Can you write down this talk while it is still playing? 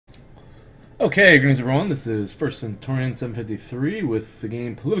Okay, greetings everyone. This is First Centurion 753 with the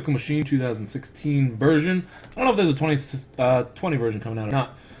game Political Machine 2016 version. I don't know if there's a 20 version coming out or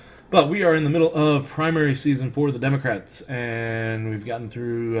not, but we are in the middle of primary season for the Democrats, and we've gotten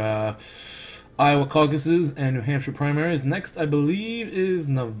through Iowa caucuses and New Hampshire primaries. Next, I believe, is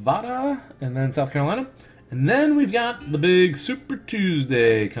Nevada, and then South Carolina. And then we've got the big Super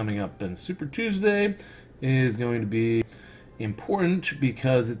Tuesday coming up, and Super Tuesday is going to be important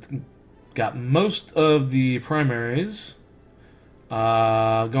because it's got most of the primaries going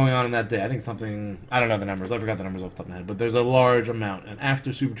on in that day. I think something, I don't know the numbers, I forgot the numbers off the top of my head, but there's a large amount. And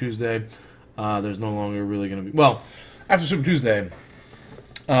after Super Tuesday, there's no longer really going to be, well, after Super Tuesday,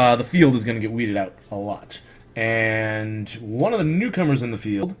 the field is going to get weeded out a lot. And one of the newcomers in the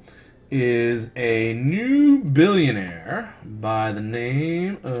field is a new billionaire by the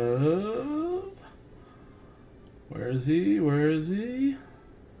name of, where is he?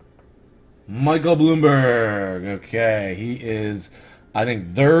 Michael Bloomberg. Okay, he is, I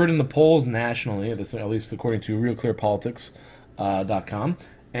think, third in the polls nationally, at least according to RealClearPolitics.com.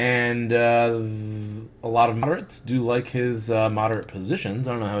 And a lot of moderates do like his moderate positions.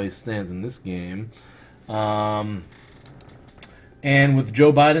 I don't know how he stands in this game. And with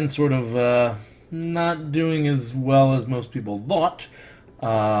Joe Biden sort of not doing as well as most people thought,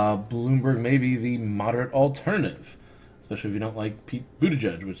 Bloomberg may be the moderate alternative. Especially if you don't like Pete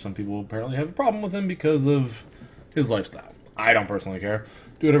Buttigieg, which some people apparently have a problem with him because of his lifestyle. I don't personally care.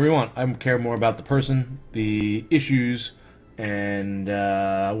 Do whatever you want. I care more about the person, the issues, and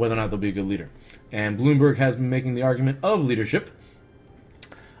whether or not they'll be a good leader. And Bloomberg has been making the argument of leadership,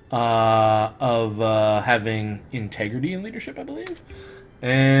 of having integrity in leadership, I believe.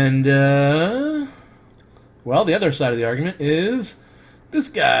 And, well, the other side of the argument is this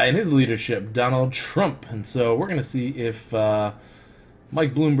guy and his leadership, Donald Trump. And so we're going to see if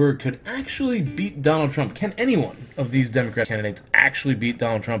Mike Bloomberg could actually beat Donald Trump. Can anyone of these Democrat candidates actually beat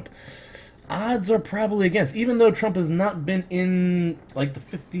Donald Trump? Odds are probably against. Even though Trump has not been in like the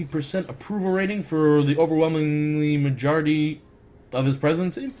 50% approval rating for the overwhelmingly majority of his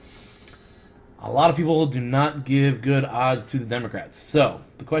presidency, a lot of people do not give good odds to the Democrats. So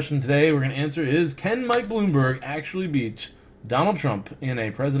the question today we're going to answer is, can Mike Bloomberg actually beat Donald Trump in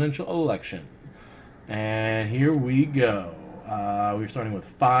a presidential election? And here we go. We're starting with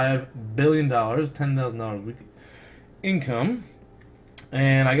 $5 billion, $10,000 a week income.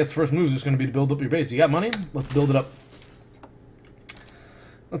 And I guess the first move is just going to be to build up your base. You got money? Let's build it up.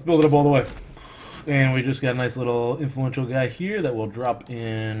 Let's build it up all the way. And we just got a nice little influential guy here that will drop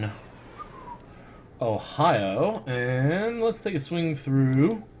in Ohio. And let's take a swing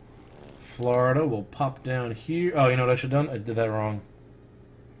through Florida. Will pop down here. Oh, you know what I should have done? I did that wrong.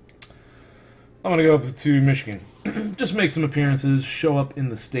 I'm going to go up to Michigan. Just make some appearances, show up in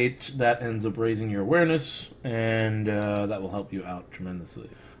the state. That ends up raising your awareness, and that will help you out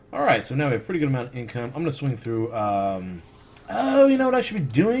tremendously. Alright, so now we have a pretty good amount of income. I'm going to swing through, oh, you know what I should be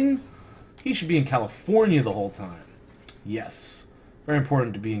doing? He should be in California the whole time. Yes. Very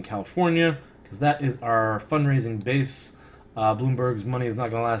important to be in California, because that is our fundraising base. Bloomberg's money is not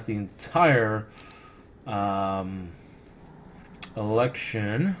going to last the entire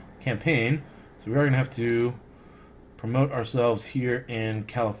election campaign, so we are going to have to promote ourselves here in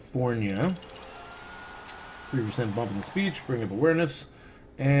California. 3% bump in the speech, bring up awareness,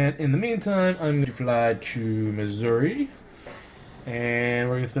 and in the meantime, I'm going to fly to Missouri, and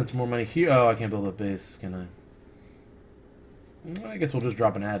we're going to spend some more money here. Oh, I can't build a base, can I? I guess we'll just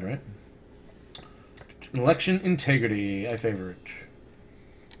drop an ad, right? Election integrity, I favor it.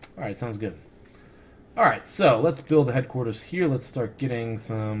 Alright, sounds good. Alright, so let's build the headquarters here. Let's start getting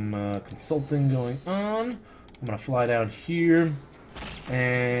some consulting going on. I'm going to fly down here,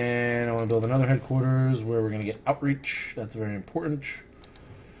 and I want to build another headquarters where we're going to get outreach. That's very important.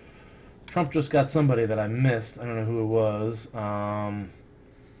 Trump just got somebody that I missed. I don't know who it was. I'm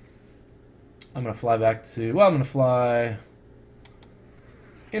going to fly back to, well, I'm going to fly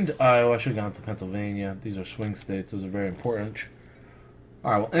into Iowa. I should have gone to Pennsylvania. These are swing states. Those are very important.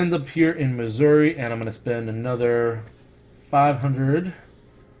 Alright, we'll end up here in Missouri, and I'm going to spend another 500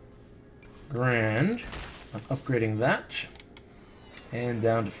 grand on upgrading that. And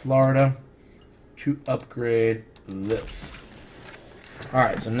down to Florida to upgrade this.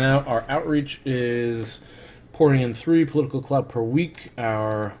 Alright, so now our outreach is pouring in 3 political clout per week.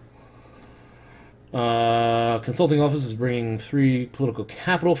 Our consulting office is bringing 3 political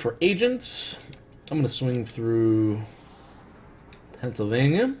capital for agents. I'm going to swing through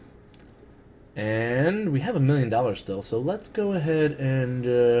Pennsylvania. And we have $1 million still, so let's go ahead and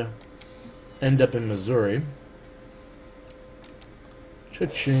end up in Missouri.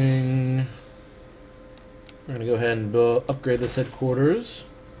 Cha-ching. We're gonna go ahead and upgrade this headquarters.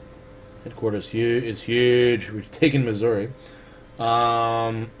 Headquarters is huge. We've taken Missouri.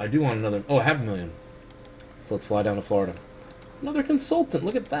 I do want another. Oh, 500,000. So let's fly down to Florida. Another consultant.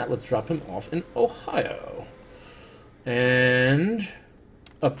 Look at that. Let's drop him off in Ohio. And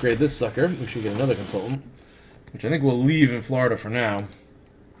upgrade this sucker. We should get another consultant, which I think we'll leave in Florida for now.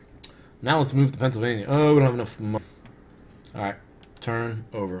 Now let's move to Pennsylvania. Oh, we don't have enough money. Alright. Turn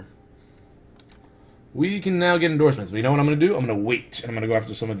over. We can now get endorsements. But you know what I'm going to do? I'm going to wait. And I'm going to go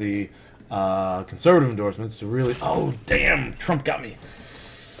after some of the conservative endorsements to really... Oh, damn! Trump got me.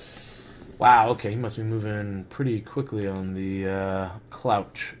 Wow, okay. He must be moving pretty quickly on the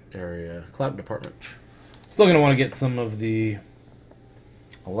clout area. Clout department. Still going to want to get some of the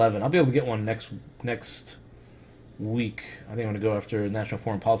 11. I'll be able to get one next week. I think I'm going to go after National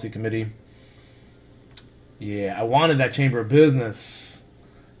Foreign Policy Committee. Yeah, I wanted that Chamber of Business,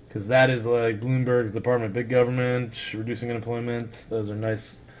 because that is like Bloomberg's Department of Big Government, reducing unemployment. Those are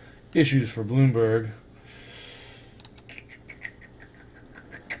nice issues for Bloomberg.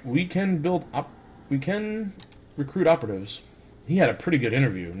 We can we can recruit operatives. He had a pretty good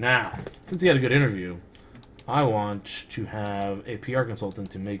interview. Now, since he had a good interview, I want to have a PR consultant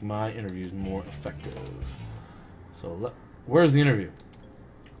to make my interviews more effective. So, where's the interview?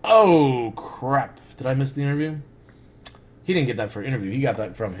 Oh, crap. Did I miss the interview? He didn't get that for interview. He got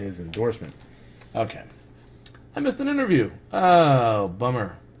that from his endorsement. Okay. I missed an interview. Oh,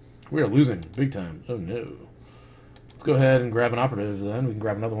 bummer. We are losing big time. Oh, no. Let's go ahead and grab an operative then. We can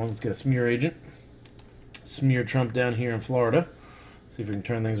grab another one. Let's get a smear agent. Smear Trump down here in Florida. See if we can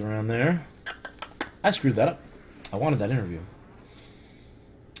turn things around there. I screwed that up. I wanted that interview.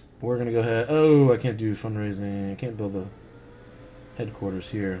 We're going to go ahead. Oh, I can't do fundraising. I can't build the headquarters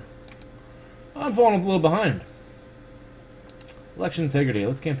here. I'm falling a little behind. Election integrity.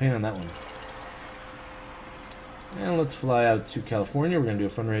 Let's campaign on that one. And let's fly out to California. We're going to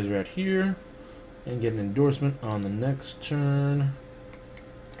do a fundraiser out here. And get an endorsement on the next turn.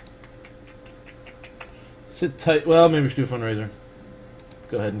 Sit tight. Well, maybe we should do a fundraiser. Let's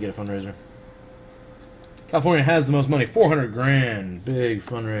go ahead and get a fundraiser. California has the most money. 400 grand. Big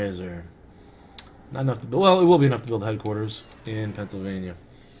fundraiser. Not enough to build. Well, it will be enough to build headquarters in Pennsylvania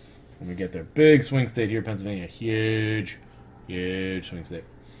when we get there. Big swing state here, Pennsylvania. Huge, huge swing state.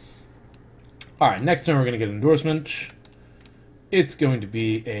 All right, next turn we're going to get an endorsement. It's going to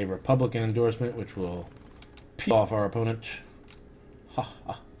be a Republican endorsement, which will peel off our opponent. Ha,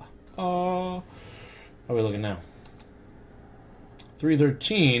 ha, ha. How are we looking now?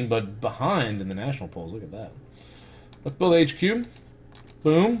 313, but behind in the national polls. Look at that. Let's build a HQ.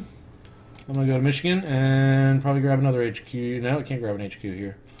 Boom. I'm going to go to Michigan and probably grab another HQ. No, I can't grab an HQ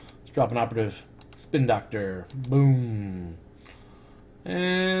here. Let's drop an operative. Spin Doctor. Boom.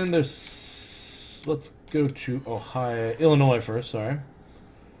 And there's... Let's go to Illinois first, sorry.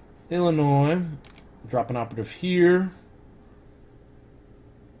 Illinois. Drop an operative here.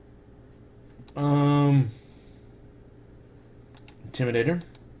 Intimidator.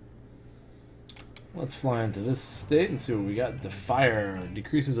 Let's fly into this state and see what we got. Defier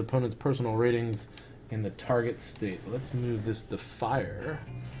decreases opponent's personal ratings in the target state. Let's move this Defier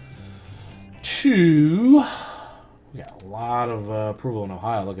to... We got a lot of approval in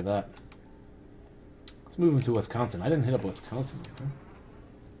Ohio. Look at that. Let's move him to Wisconsin. I didn't hit up Wisconsin yet. Huh?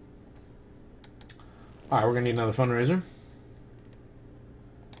 Alright, we're going to need another fundraiser.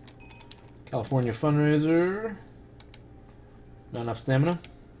 California fundraiser. Not enough stamina.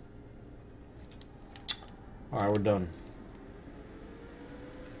 Alright, we're done.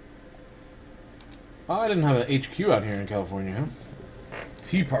 Oh, I didn't have an HQ out here in California, huh?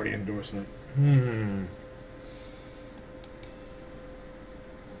 Tea Party endorsement.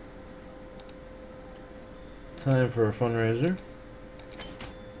 Time for a fundraiser.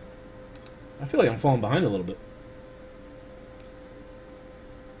 I feel like I'm falling behind a little bit.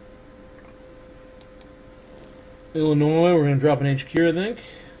 Illinois, we're going to drop an HQ, I think.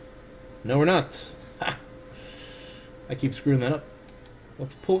 No, we're not. Ha! I keep screwing that up.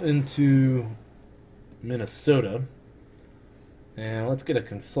 Let's pull into Minnesota. And let's get a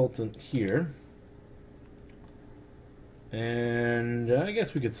consultant here. And I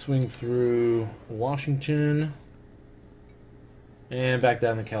guess we could swing through Washington and back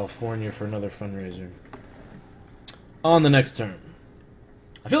down to California for another fundraiser on the next turn.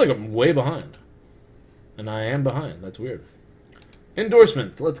 I feel like I'm way behind. And I am behind. That's weird.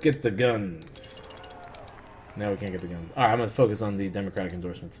 Endorsement. Let's get the guns. Now we can't get the guns. Alright, I'm going to focus on the Democratic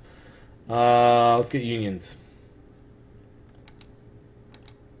endorsements. Let's get unions.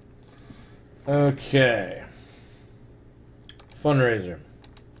 Okay. Fundraiser.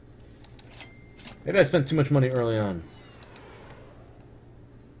 Maybe I spent too much money early on.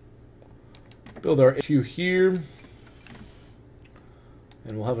 Build our HQ here.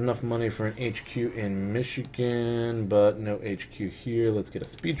 And we'll have enough money for an HQ in Michigan, but no HQ here. Let's get a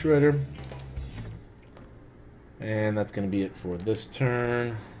speechwriter. And that's going to be it for this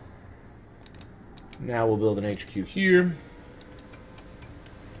turn. Now we'll build an HQ here.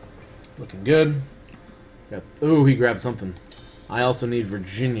 Looking good. Oh, he grabbed something. I also need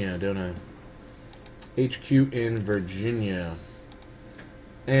Virginia, don't I? HQ in Virginia.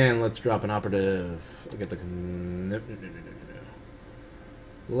 And let's drop an operative. I'll get the... No.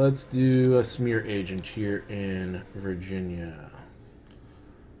 Let's do a smear agent here in Virginia.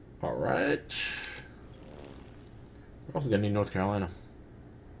 Alright. We're also going to need North Carolina.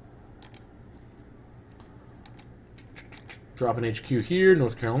 Drop an HQ here,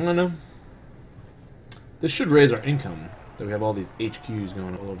 North Carolina. This should raise our income, that we have all these HQs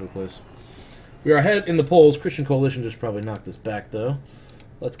going all over the place. We are ahead in the polls. Christian Coalition just probably knocked us back, though.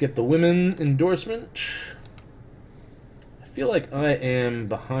 Let's get the women endorsement. I feel like I am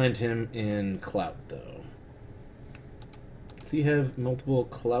behind him in clout, though. Does he have multiple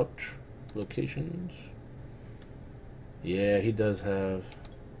clout locations? Yeah, he does have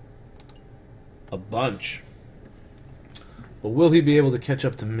a bunch. But will he be able to catch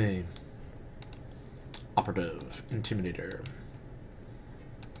up to me? Operative, Intimidator.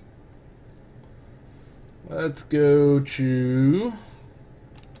 Let's go to...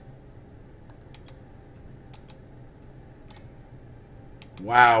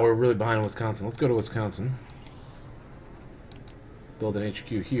 Wow, we're really behind Wisconsin. Let's go to Wisconsin. Build an HQ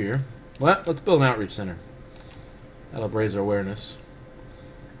here. Well, let's build an outreach center. That'll raise our awareness.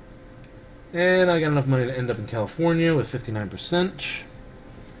 And I got enough money to end up in California with 59%.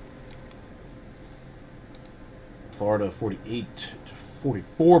 Florida 48 to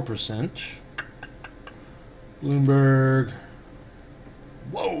 44%. Bloomberg.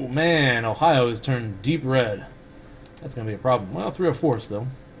 Whoa, man, Ohio has turned deep red. That's going to be a problem. Well, 304 still.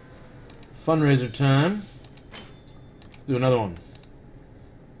 Fundraiser time. Let's do another one.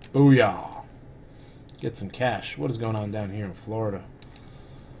 Booyah. Get some cash. What is going on down here in Florida?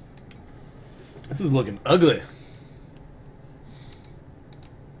 This is looking ugly.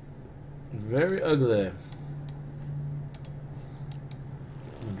 Very ugly.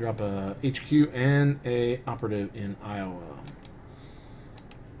 I'm gonna drop a HQ and a operative in Iowa.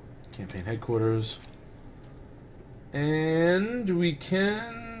 Campaign headquarters. And we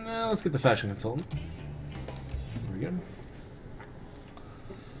can... let's get the fashion consultant. There we go.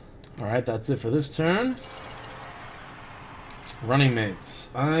 Alright, that's it for this turn. Running mates.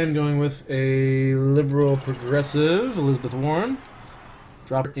 I'm going with a liberal progressive, Elizabeth Warren.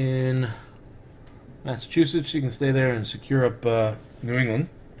 Drop her in Massachusetts. She can stay there and secure up New England.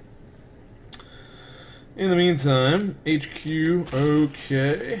 In the meantime, HQ,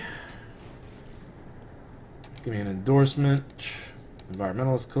 okay. Give me an endorsement.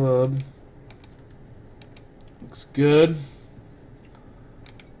 Environmentalist Club. Looks good.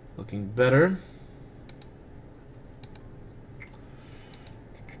 Looking better.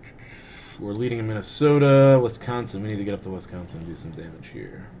 We're leading in Minnesota, Wisconsin. We need to get up to Wisconsin and do some damage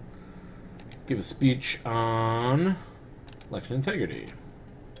here. Let's give a speech on election integrity.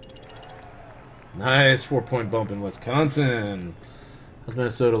 Nice 4-point bump in Wisconsin. How's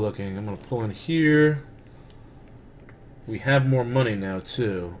Minnesota looking? I'm going to pull in here. We have more money now,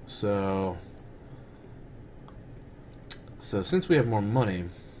 too. So since we have more money,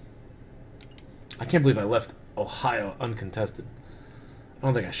 I can't believe I left Ohio uncontested. I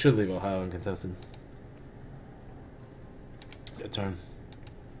don't think I should leave Ohio uncontested. Good turn.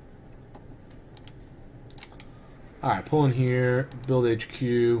 Alright, pull in here, build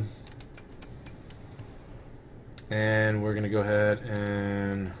HQ. And we're going to go ahead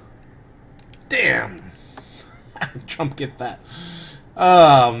and... Damn! Trump get that.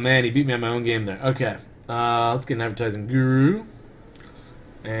 Oh, man, he beat me at my own game there. Okay, let's get an advertising guru.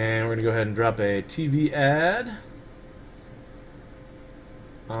 And we're going to go ahead and drop a TV ad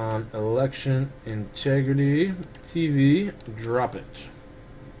on election integrity. TV, drop it.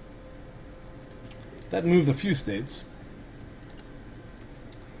 That moved a few states.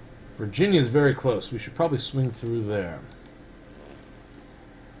 Virginia is very close. We should probably swing through there.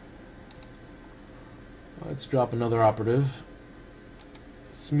 Let's drop another operative.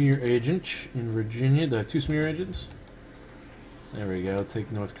 Smear agent in Virginia. Do I have 2 smear agents? There we go.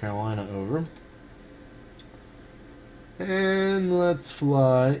 Take North Carolina over. And let's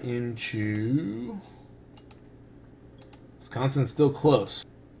fly into... Wisconsin's still close.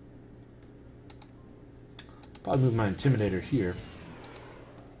 Probably move my Intimidator here.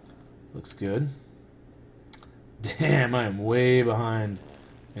 Looks good. Damn, I am way behind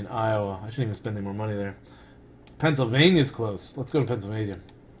in Iowa. I shouldn't even spend any more money there. Pennsylvania's close. Let's go to Pennsylvania.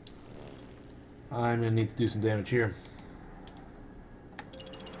 I'm going to need to do some damage here.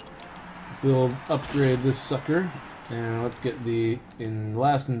 Build, upgrade this sucker. And let's get the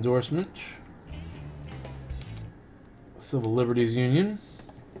last endorsement. Civil Liberties Union.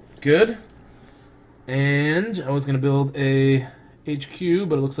 Good. And I was going to build a HQ,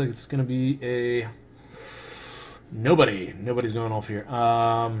 but it looks like it's going to be a... Nobody. Nobody's going off here.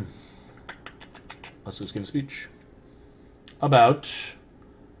 Let's just give a speech about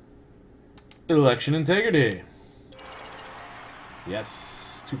election integrity.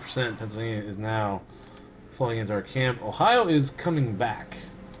 Yes, 2%. Pennsylvania is now falling into our camp. Ohio is coming back.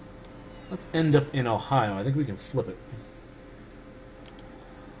 Let's end up in Ohio. I think we can flip it.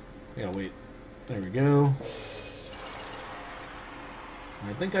 I gotta wait. There we go.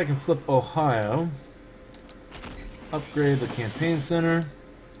 I think I can flip Ohio. Upgrade the campaign center.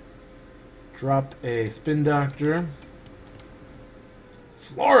 Drop a spin doctor.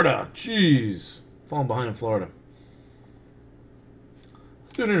 Florida! Jeez. Falling behind in Florida.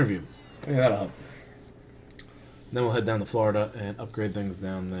 Let's do an interview. Maybe that'll help. Then we'll head down to Florida and upgrade things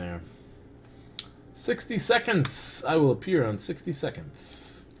down there. 60 seconds! I will appear on 60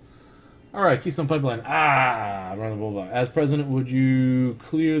 seconds. Alright, Keystone Pipeline. Ah! Run the roadblock. As president, would you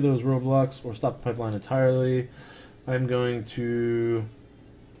clear those roadblocks or stop the pipeline entirely? I'm going to...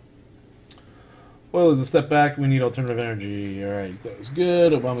 Oil is a step back. We need alternative energy. Alright, that was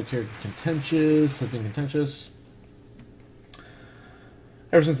good. Obamacare contentious. Has been contentious.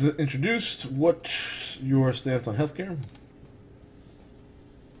 Ever since it's introduced, what's your stance on healthcare?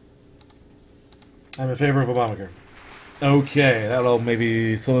 I'm in favor of Obamacare. Okay, that'll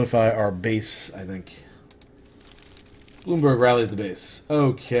maybe solidify our base, I think. Bloomberg rallies the base.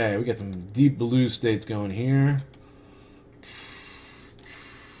 Okay, we got some deep blue states going here.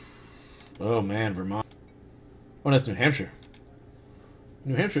 Oh man, Vermont. Oh, that's New Hampshire.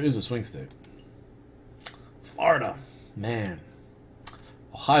 New Hampshire is a swing state. Florida. Man.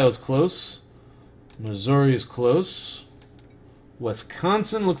 Ohio's close. Missouri is close.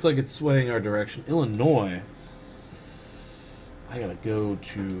 Wisconsin looks like it's swaying our direction. Illinois. I gotta go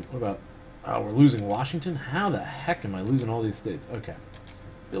to... What about... Oh, we're losing Washington? How the heck am I losing all these states? Okay.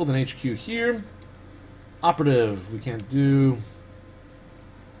 Build an HQ here. Operative. We can't do...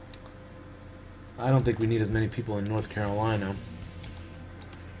 I don't think we need as many people in North Carolina.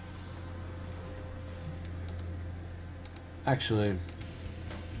 Actually,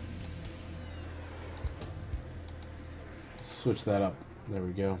 switch that up. There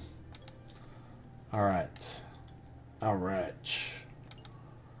we go. Alright. Alright.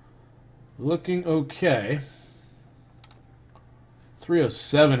 Looking okay.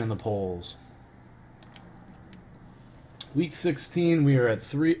 307 in the polls. Week 16, we are at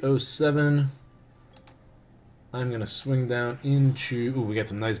 307. I'm going to swing down into... Ooh, we got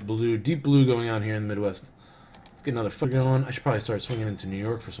some nice blue, deep blue going on here in the Midwest. Let's get another fund going. I should probably start swinging into New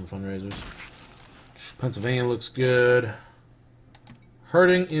York for some fundraisers. Pennsylvania looks good.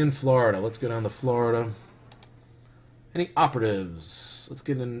 Hurting in Florida. Let's go down to Florida. Any operatives? Let's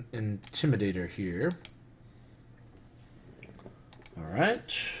get an intimidator here.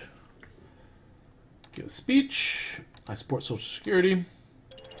 Alright. Give a speech. I support Social Security.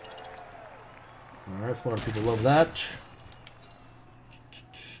 Alright, Florida people love that.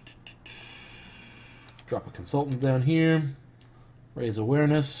 Drop a consultant down here. Raise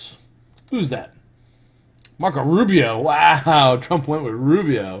awareness. Who's that? Marco Rubio. Wow, Trump went with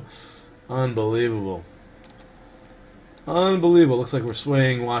Rubio. Unbelievable. Unbelievable. Looks like we're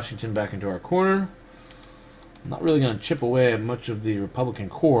swaying Washington back into our corner. I'm not really going to chip away at much of the Republican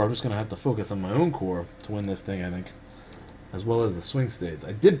core. I'm just going to have to focus on my own core to win this thing, I think. As well as the swing states.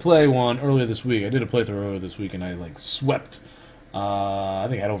 I did play one earlier this week. I did a playthrough earlier this week, and I like swept. I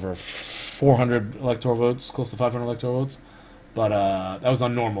think I had over 400 electoral votes, close to 500 electoral votes. But that was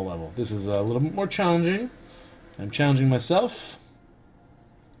on normal level. This is a little bit more challenging. I'm challenging myself.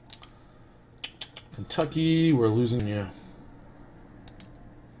 Kentucky, we're losing. Yeah.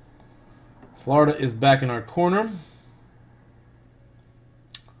 Florida is back in our corner.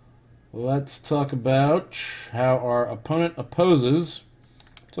 Let's talk about how our opponent opposes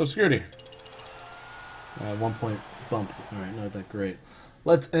Social Security. 1 point bump. Alright, not that great.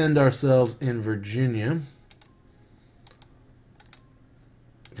 Let's end ourselves in Virginia.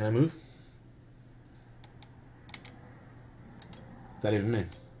 Can I move? Is that even me?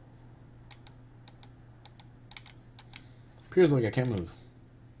 Appears like I can't move.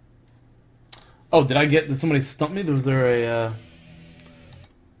 Oh, did somebody stump me? Was there a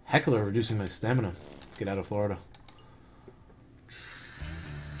heckler reducing my stamina? Let's get out of Florida.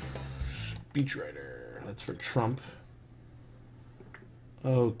 speechwriter. That's for Trump.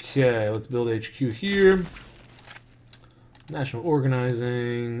 Okay, let's build HQ here. National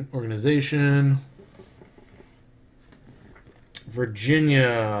organization.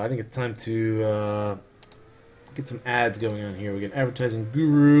 Virginia. I think it's time to get some ads going on here. We get advertising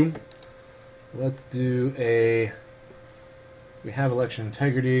guru. Let's do a. We have election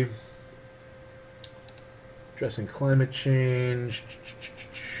integrity. Addressing climate change.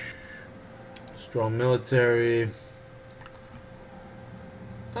 Strong military.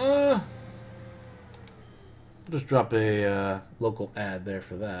 I'll just drop a local ad there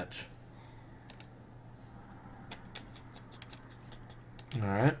for that.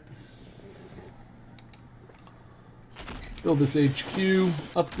 Alright. Build this HQ.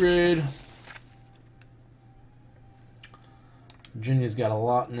 Upgrade. Virginia's got a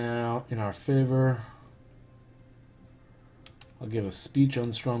lot now in our favor. I'll give a speech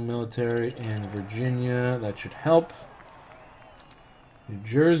on strong military in Virginia. That should help. New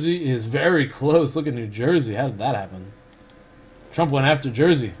Jersey is very close. Look at New Jersey. How did that happen? Trump went after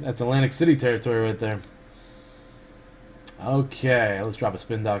Jersey. That's Atlantic City territory right there. Okay, let's drop a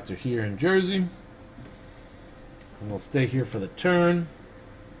spin doctor here in Jersey. And we'll stay here for the turn.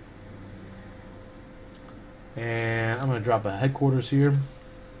 And I'm going to drop a headquarters here.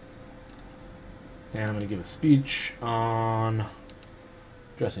 And I'm going to give a speech on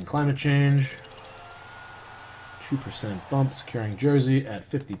addressing climate change. 2% bump, securing Jersey at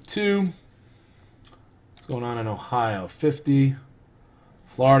 52. What's going on in Ohio? 50.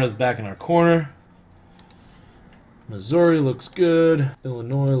 Florida's back in our corner. Missouri looks good.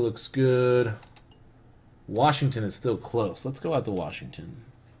 Illinois looks good. Washington is still close. Let's go out to Washington.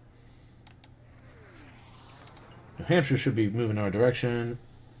 New Hampshire should be moving our direction.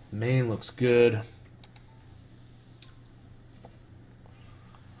 Maine looks good.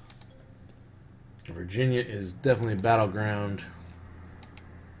 Virginia is definitely a battleground.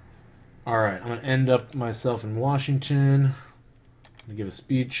 Alright, I'm going to end up myself in Washington. I'm going to give a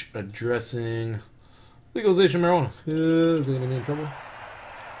speech addressing legalization of marijuana. Is it going to be in trouble?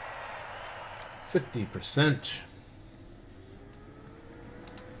 50%.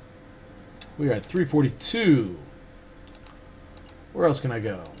 We are at 342. Where else can I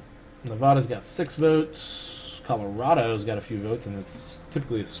go? Nevada's got 6 votes. Colorado's got a few votes, and it's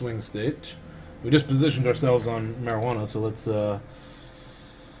typically a swing state. We just positioned ourselves on marijuana, so let's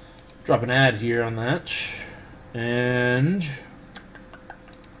drop an ad here on that. And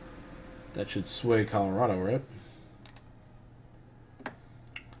that should sway Colorado, right?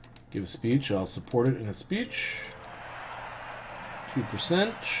 Give a speech. I'll support it in a speech.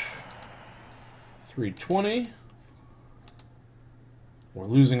 2%. 320. We're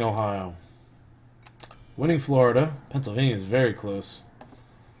losing Ohio. Winning Florida. Pennsylvania is very close.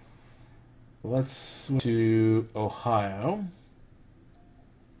 Let's switch to Ohio.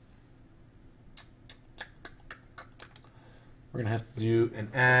 We're going to have to do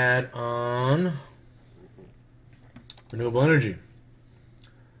an ad on renewable energy.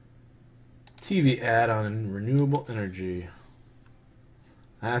 TV ad on renewable energy.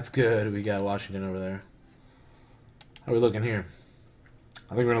 That's good. We got Washington over there. How are we looking here?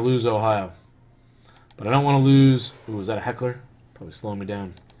 I think we're going to lose Ohio. But I don't want to lose... Ooh, is that a heckler? Probably slowing me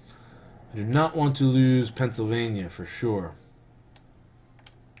down. I do not want to lose Pennsylvania for sure.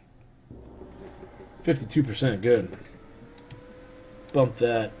 52%, good. Bump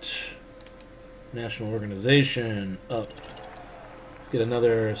that national organization up. Let's get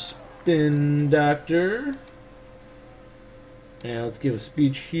another spin doctor. And let's give a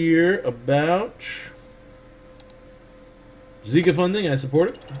speech here about Zika funding. I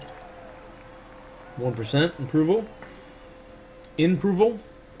support it. 1% approval.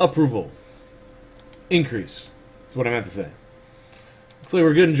 Approval. Increase. That's what I meant to say. Looks like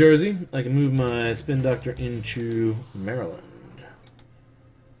we're good in Jersey. I can move my spin doctor into Maryland.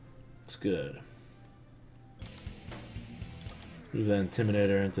 Looks good. Let's move that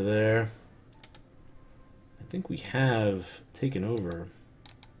Intimidator into there. I think we have taken over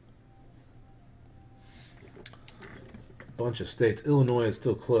a bunch of states. Illinois is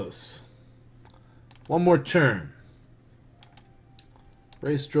still close. One more turn.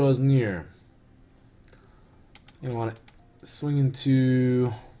 Race draws near. You want to swing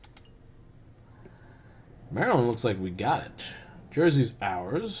into Maryland. Looks like we got it. Jersey's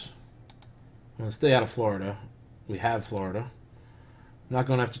ours. I'm going to stay out of Florida. We have Florida. I'm not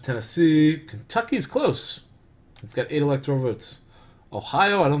going after Tennessee. Kentucky's close. It's got 8 electoral votes.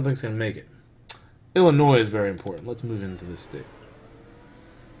 Ohio, I don't think it's going to make it. Illinois is very important. Let's move into this state.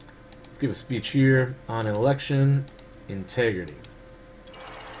 Let's give a speech here on election integrity.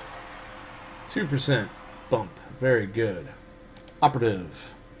 2% bump. Very good.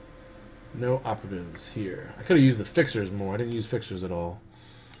 Operative. No operatives here. I could have used the fixers more. I didn't use fixers at all.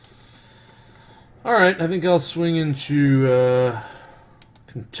 Alright, I think I'll swing into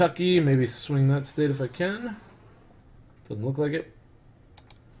Kentucky. Maybe swing that state if I can. Doesn't look like it.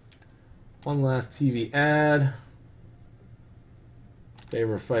 One last TV ad.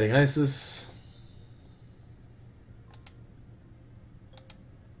 Favor of fighting ISIS.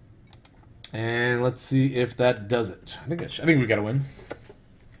 And let's see if that does it. I think we got to win.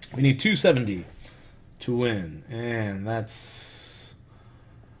 We need 270 to win, and that's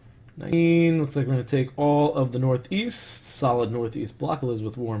 19. Looks like we're going to take all of the Northeast. Solid Northeast block.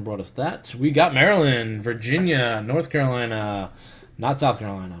 Elizabeth Warren brought us that. We got Maryland, Virginia, North Carolina, not South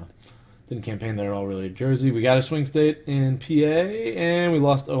Carolina. Didn't campaign there at all, really. Jersey. We got a swing state in PA, and we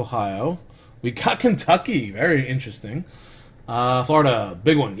lost Ohio. We got Kentucky. Very interesting. Florida,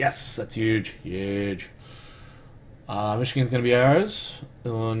 big one. Yes, that's huge. Huge. Michigan's going to be ours.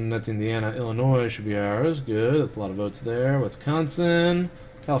 That's Indiana. Illinois should be ours. Good. That's a lot of votes there. Wisconsin.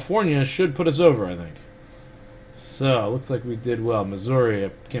 California should put us over, I think. So, looks like we did well. Missouri,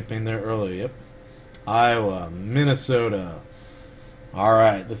 I campaigned there early. Yep. Iowa. Minnesota. All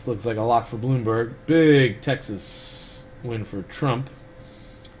right. This looks like a lock for Bloomberg. Big Texas win for Trump.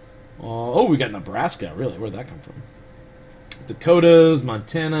 Oh, we got Nebraska. Really? Where'd that come from? Dakotas,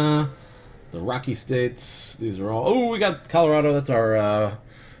 Montana, the Rocky States. These are all... Oh, we got Colorado. That's our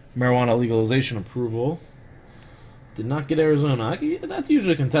marijuana legalization approval. Did not get Arizona. That's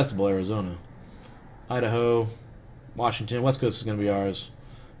usually contestable, Arizona. Idaho, Washington. West Coast is going to be ours.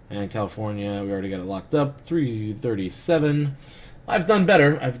 And California, we already got it locked up. 337. I've done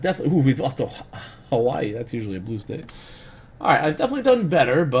better. I've definitely... Ooh, we've lost to Hawaii. That's usually a blue state. All right, I've definitely done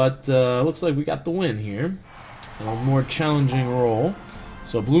better, but looks like we got the win here. A more challenging role.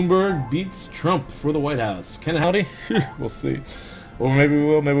 So Bloomberg beats Trump for the White House. Ken Howdy? We'll see. Or maybe we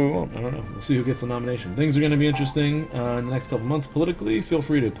will, maybe we won't. I don't know. We'll see who gets the nomination. Things are going to be interesting in the next couple months politically. Feel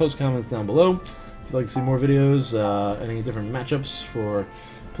free to post comments down below. If you'd like to see more videos, any different matchups for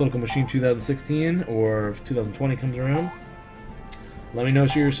Political Machine 2016, or if 2020 comes around, let me know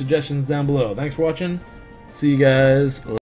your suggestions down below. Thanks for watching. See you guys later.